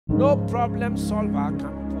No problem solver can be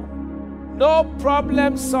poor. No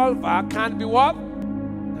problem solver can be what?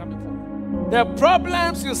 Can be poor. The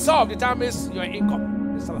problems you solve determines your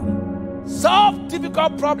income, the salary. Solve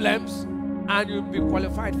difficult problems and you'll be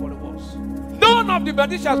qualified for rewards. None of the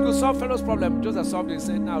magicians could solve Pharaoh's problem. Just as solved, they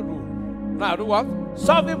said, now do. Now do what?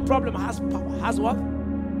 Solving problem has power. Has what?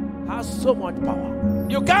 Has so much power.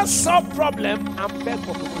 You can't solve problem and beg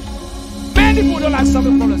for promotion. Many people don't like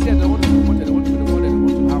solving problems. Yes, they want to be promoted, they want to be rewarded, they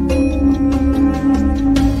want to have fun.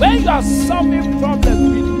 When you are solving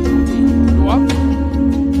problems, you do what?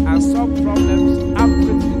 And solve problems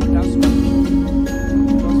accurately. That's what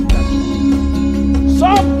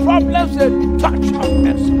solve problems with a touch of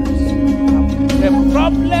excellence. The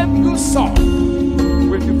problem you solve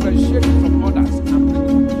will differentiate you from others and bring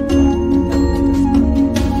you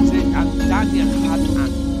to say, and Daniel had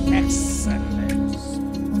an excellence.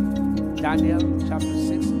 Daniel chapter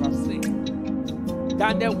 6 verse 3.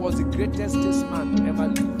 Daniel was the greatest statesman to ever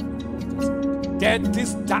live in the Old Testament. Then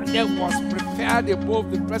this Daniel was preferred above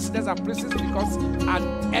the presidents and princes because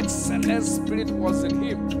an excellent spirit was in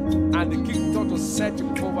him. And the king thought to set him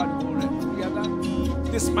over the whole realm.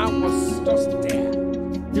 This man was just there.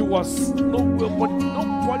 He was nobody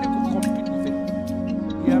could compete with him.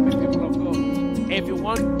 Hear me, people of God. If you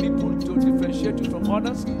want people to differentiate you from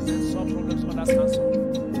others, then solve problems others can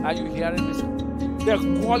solve. Are you hearing this? The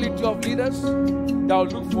quality of leaders that will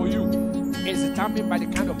look for you is determined by the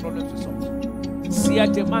kind of problems you solve. See a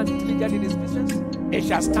man diligent in his business, he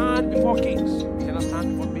shall stand before kings, he shall not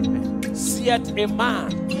stand before men. See a man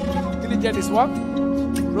diligent is what?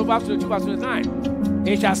 Proverbs 22 verse 29.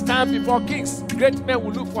 He shall stand before kings. Great men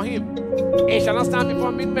will look for him. He shall not stand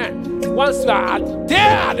before mean men. Once you are there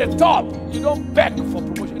at the top, you don't beg for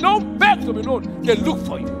promotion. You don't beg to be known. They look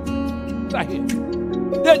for you. Right here.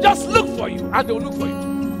 They just look for you and they will look for you.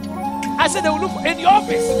 I said they will look in the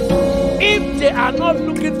office. If they are not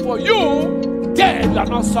looking for you, then you are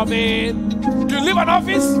not serving. You leave an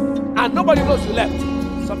office and nobody knows you left.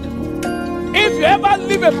 Something. If you ever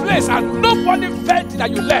leave a place and nobody felt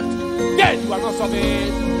that you left, then you are not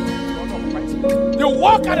serving. You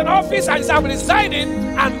work at an office and you say, I'm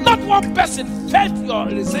resigning, and not one person felt your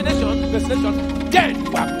resignation, then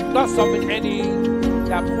you are not serving any.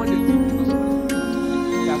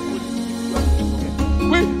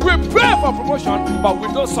 We pray for promotion, but we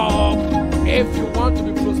don't solve. If you want to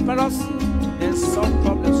be prosperous, then solve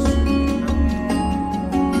problems.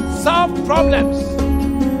 Solve problems.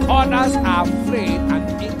 Others are afraid and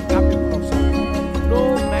incapable of solving.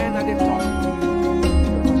 No man at the top.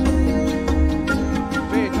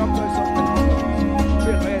 Pray, doctor is something.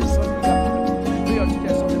 Pray, lawyer is something. Pray, your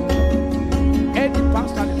teacher is something. Any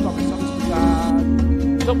pastor at the top is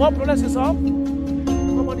something. The more problems you solve, the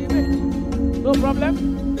more money you make. No problem?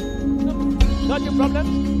 No. Not your problem?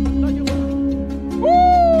 Not your problem.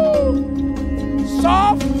 Woo!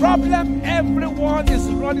 Solve problem everyone is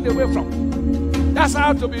running away from. That's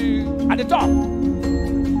how to be at the top.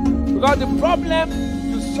 Because the problem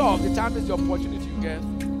you solve determines the opportunity you get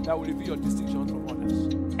that will reveal your distinction from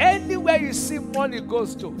others. Anywhere you see money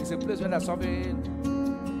goes to, it's a place where they're solving.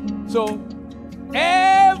 So,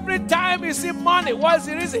 every time you see money, what's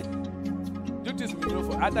the reason? Do this,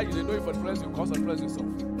 for either you know it for the place, you cause the place yourself.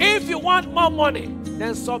 If you want more money,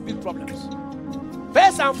 then solve big problems.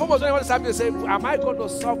 First and foremost, when you want to solve, you say, am I going to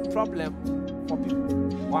solve problem for people?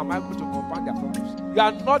 Or am I going to compound their problems? You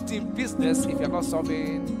are not in business if you are not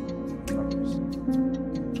solving